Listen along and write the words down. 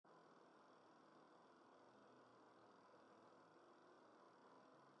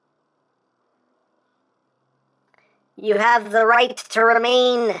You have the right to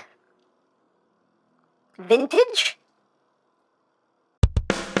remain vintage?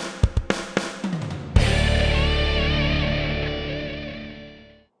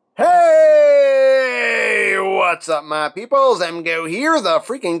 Hey! What's up, my peoples? EmGo here, the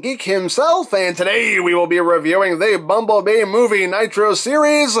freaking geek himself, and today we will be reviewing the Bumblebee movie Nitro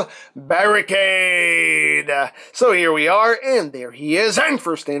series, Barricade. So here we are, and there he is, and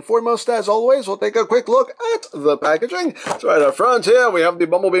first and foremost, as always, we'll take a quick look at the packaging. So right up front here, we have the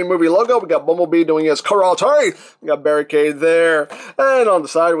Bumblebee movie logo, we got Bumblebee doing his karate, we got Barricade there, and on the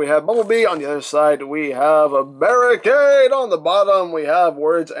side we have Bumblebee, on the other side we have a Barricade, on the bottom we have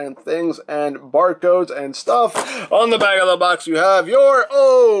words and things and barcodes and stuff. On the back of the box you have your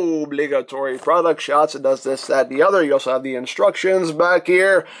obligatory product shots. It does this, that, the other. You also have the instructions back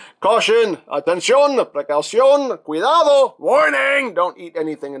here. Caution, atención, precaución, cuidado, warning, don't eat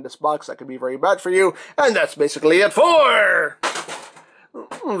anything in this box, that could be very bad for you. And that's basically it for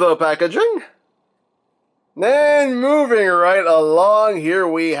the packaging. Then moving right along, here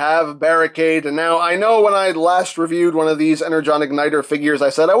we have Barricade. Now, I know when I last reviewed one of these Energon Igniter figures, I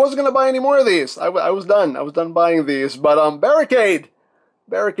said I wasn't going to buy any more of these. I was done. I was done buying these. But, Barricade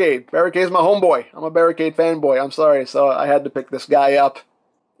is my homeboy. I'm a Barricade fanboy. I'm sorry. So I had to pick this guy up.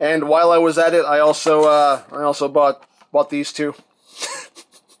 And while I was at it, I also bought these two.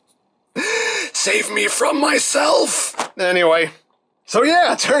 Save me from myself! Anyway. So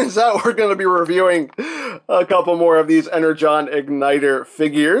yeah, it turns out we're going to be reviewing a couple more of these Energon Igniter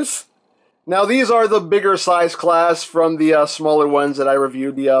figures. Now these are the bigger size class from the smaller ones that I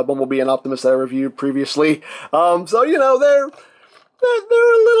reviewed, the Bumblebee and Optimus that I reviewed previously. So you know, they're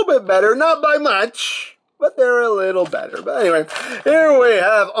a little bit better, not by much, but they're a little better. But anyway, here we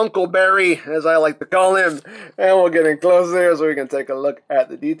have Uncle Barry, as I like to call him, and we'll get in close there so we can take a look at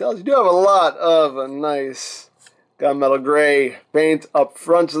the details. You do have a lot of nice gunmetal gray paint up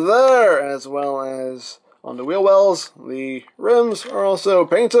front there, as well as on the wheel wells. The rims are also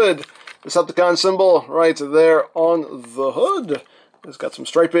painted. Decepticon symbol right there on the hood. It's got some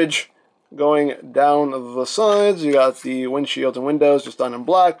stripage going down the sides. You got the windshields and windows just done in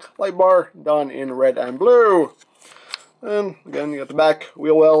black. Light bar done in red and blue. And again, you got the back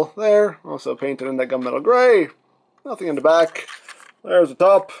wheel well there, also painted in that gunmetal gray. Nothing in the back. There's the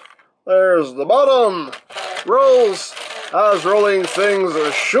top. There's the bottom. Rolls as rolling things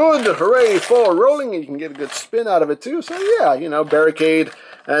should. Hooray for rolling. You can get a good spin out of it too. So yeah, you know, Barricade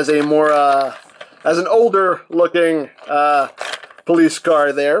as a more as an older looking police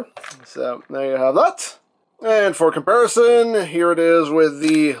car there. So there you have that. And for comparison, here it is with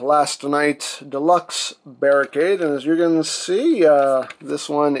the Last Night Deluxe Barricade, and as you can see, this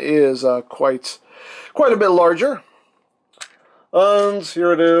one is quite a bit larger. And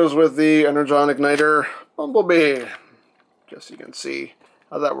here it is with the Energon Igniter Bumblebee. Just so you can see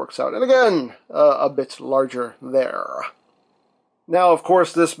how that works out. And again, a bit larger there. Now, of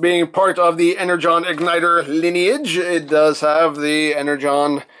course, this being part of the Energon Igniter lineage, it does have the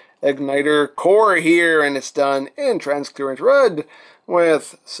Energon Igniter core here, and it's done in transparent red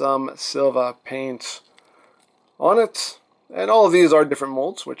with some silver paint on it. And all of these are different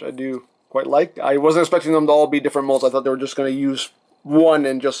molds, which I do quite like. I wasn't expecting them to all be different molds. I thought they were just going to use one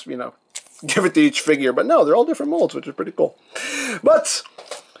and just, you know, give it to each figure. But no, they're all different molds, which is pretty cool. But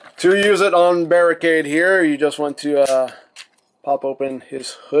to use it on Barricade here, you just want to pop open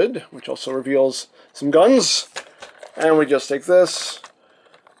his hood, which also reveals some guns. And we just take this,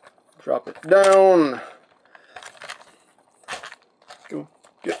 drop it down. Go,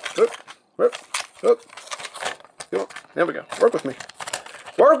 get, up. Go. There we go. Work with me.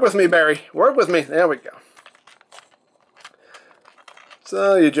 Work with me, Barry. Work with me. There we go.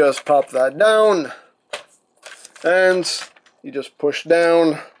 So you just pop that down, and you just push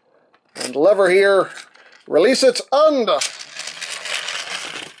down on the lever here, release it, and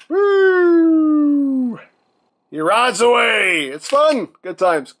woo! He rides away. It's fun. Good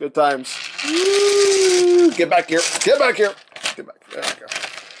times. Good times. Woo! Get back here. Get back here. Get back. There we go.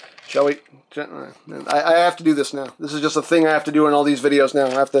 Shall we? I have to do this now. This is just a thing I have to do in all these videos now.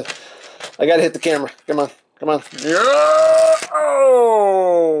 I gotta hit the camera. Come on. Come on. Yeah!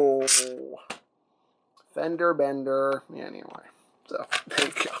 Oh! Fender bender. Anyway. So, there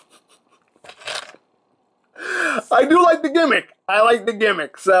you go. I do like the gimmick. I like the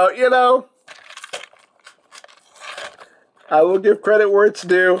gimmick. So, you know, I will give credit where it's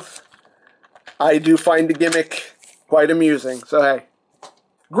due. I do find the gimmick quite amusing. So, hey.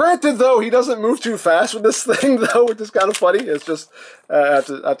 Granted, though, he doesn't move too fast with this thing, though, which is kind of funny. It's just, I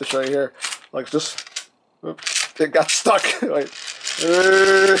have to show you here. Like, just, it got stuck. Like,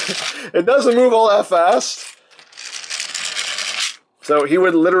 it doesn't move all that fast. So he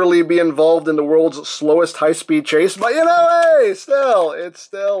would literally be involved in the world's slowest high-speed chase. But you know, hey,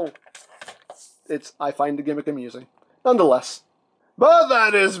 I find the gimmick amusing, nonetheless. But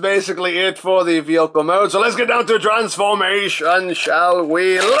that is basically it for the vehicle mode. So let's get down to transformation, shall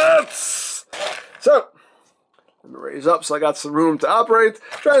we? Let's! So, let me raise up so I got some room to operate.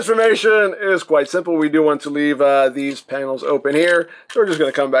 Transformation is quite simple. We do want to leave these panels open here. So we're just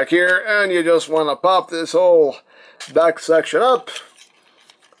going to come back here, and you just want to pop this whole back section up.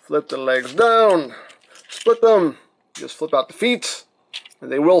 Flip the legs down. Split them. Just flip out the feet.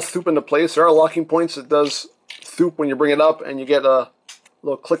 And they will thoop into place. There are locking points. It does thoop when you bring it up, and you get a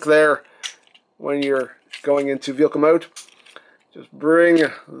little click there when you're going into vehicle mode. Just bring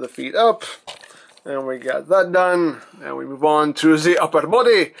the feet up, and we got that done. And we move on to the upper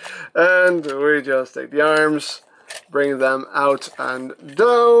body, and we just take the arms, bring them out and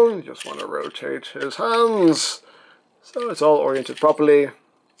down. Just want to rotate his hands so it's all oriented properly.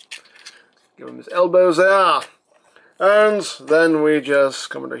 Give him his elbows there. And then we just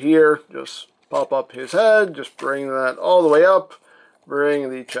come under here, just pop up his head, just bring that all the way up,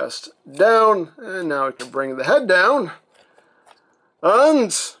 bring the chest down, and now we can bring the head down.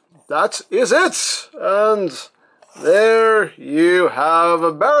 And that is it. And there you have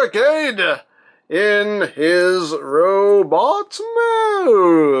a Barricade in his robot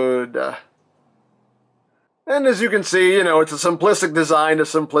mode. And as you can see, you know, it's a simplistic design, a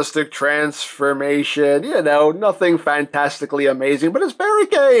simplistic transformation, you know, nothing fantastically amazing, but it's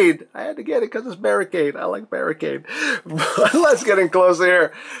Barricade. I had to get it because it's Barricade. I like Barricade. But let's get in close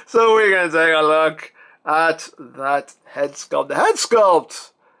here. So we're going to take a look at that head sculpt. The head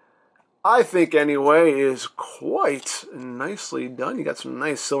sculpt, I think anyway, is quite nicely done. You got some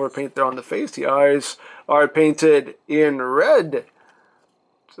nice silver paint there on the face. The eyes are painted in red.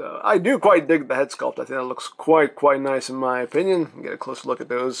 So I do quite dig the head sculpt. I think that looks quite nice in my opinion. Get a closer look at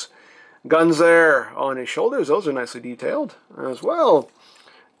those guns there on his shoulders. Those are nicely detailed as well.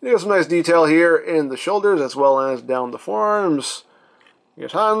 You got some nice detail here in the shoulders as well as down the forearms.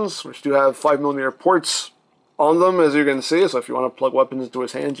 His hands, which do have 5mm ports on them, as you can see. So if you want to plug weapons into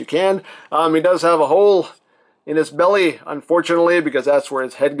his hands, you can. He does have a hole in his belly, unfortunately, because that's where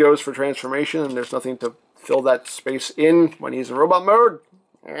his head goes for transformation, and there's nothing to fill that space in when he's in robot mode.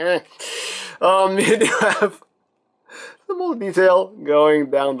 You do have some more detail going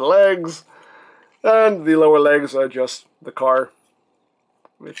down the legs, and the lower legs are just the car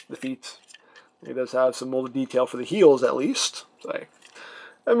with the feet. He does have some more detail for the heels, at least. So,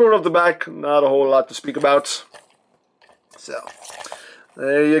 and moving up the back, not a whole lot to speak about. So,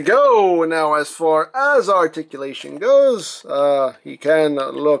 there you go. Now, as far as articulation goes, he can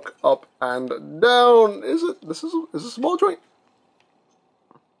look up and down. Is this a ball joint?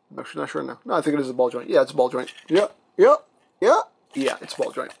 I'm actually not sure now. No, I think it is a ball joint. Yeah, it's a ball joint. Yeah, it's a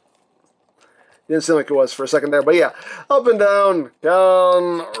ball joint. Didn't seem like it was for a second there, but yeah. Up and down,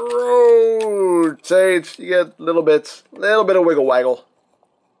 rotate. You get a little bit of wiggle waggle.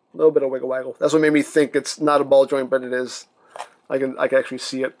 A little bit of wiggle waggle. That's what made me think it's not a ball joint, but it is. I can actually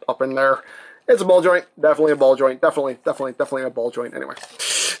see it up in there. It's a ball joint. Definitely a ball joint. Definitely a ball joint. Anyway.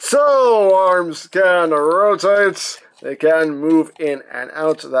 So, arms can rotate. They can move in and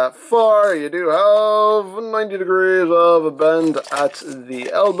out that far. You do have 90 degrees of a bend at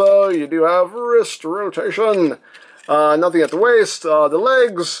the elbow. You do have wrist rotation. Nothing at the waist. The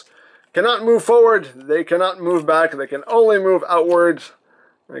legs cannot move forward. They cannot move back. They can only move outward.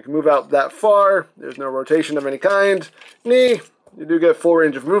 They can move out that far. There's no rotation of any kind. Knee, you do get full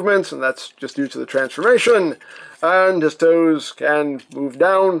range of movement, and that's just due to the transformation. And his toes can move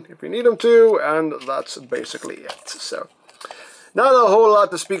down if you need them to, and that's basically it. So, not a whole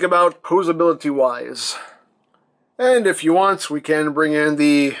lot to speak about posability-wise. And if you want, we can bring in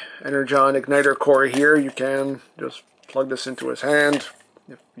the Energon Igniter core here. You can just plug this into his hand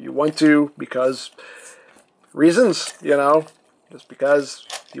if you want to, because reasons, you know. Just because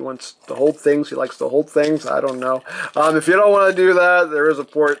he wants to hold things, he likes to hold things, I don't know. If you don't want to do that, there is a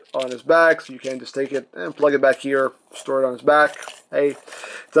port on his back, so you can just take it and plug it back here, store it on his back. Hey,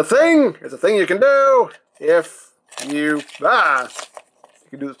 it's a thing you can do if you, you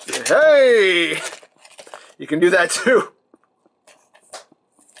can do this, hey, you can do that too.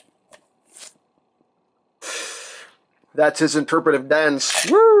 That's his interpretive dance.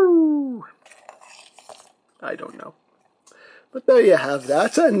 Woo! I don't know. But there you have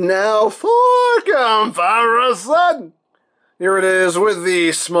that, and now for comparison! Here it is with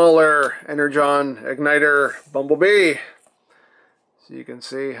the smaller Energon Igniter Bumblebee. So you can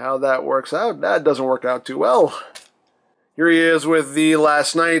see how that works out. That doesn't work out too well. Here he is with the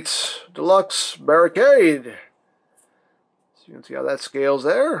Last Night Deluxe Barricade. So you can see how that scales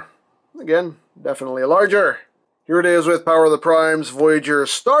there. Again, definitely larger. Here it is with Power of the Primes Voyager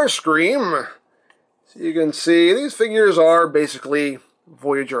Starscream. So you can see these figures are basically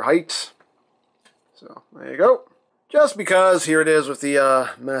Voyager heights. So there you go. Just because here it is with the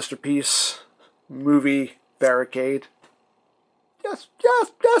Masterpiece movie Barricade.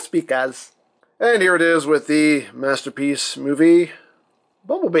 Just because. And here it is with the Masterpiece movie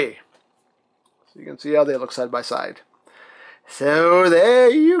Bumblebee. So you can see how they look side by side. So there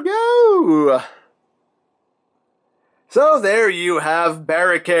you go. So there you have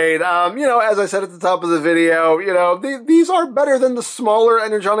Barricade. You know, as I said at the top of the video, you know, these are better than the smaller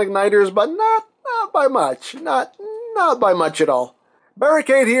Energon Igniters, but not by much. Not by much at all.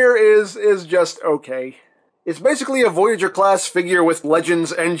 Barricade here is just okay. It's basically a Voyager class figure with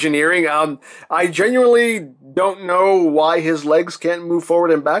Legends engineering. I genuinely don't know why his legs can't move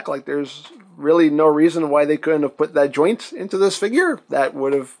forward and back. Like, there's really no reason why they couldn't have put that joint into this figure. That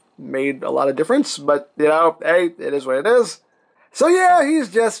would have made a lot of difference, but you know, hey, it is what it is. So yeah, he's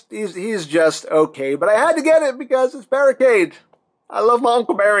just okay, but I had to get it because it's Barricade. I love my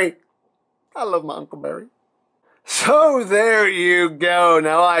Uncle Barry. I love my Uncle Barry. So there you go.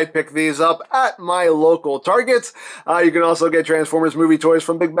 Now I pick these up at my local Targets. You can also get Transformers movie toys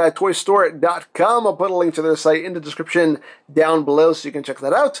from BigBadToyStore.com. I'll put a link to their site in the description down below so you can check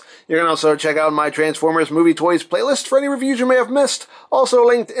that out. You can also check out my Transformers movie toys playlist for any reviews you may have missed. Also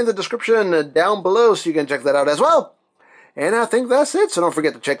linked in the description down below so you can check that out as well. And I think that's it, so don't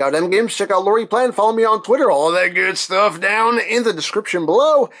forget to check out EmGames, check out Lori Plan, follow me on Twitter, all that good stuff down in the description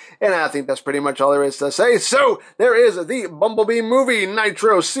below. And I think that's pretty much all there is to say. So, there is the Bumblebee movie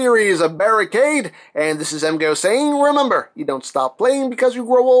Nitro series of Barricade, and this is EmGo saying, remember, you don't stop playing because you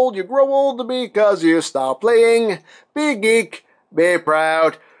grow old because you stop playing. Be geek, be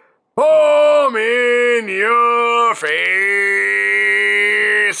proud, palm in your face.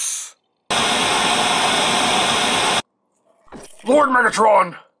 Lord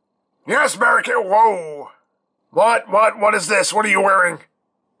Megatron! Yes, Barricade. Whoa! What is this? What are you wearing?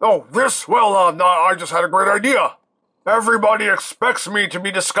 Oh, this? Well, no, I just had a great idea. Everybody expects me to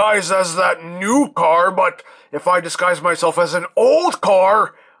be disguised as that new car, but if I disguise myself as an old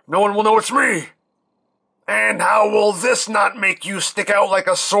car, no one will know it's me. And how will this not make you stick out like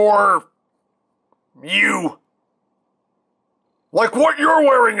a sore... you? Like what you're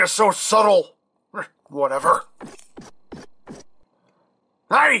wearing is so subtle. Whatever.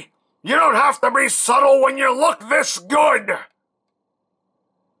 Hey, you don't have to be subtle when you look this good!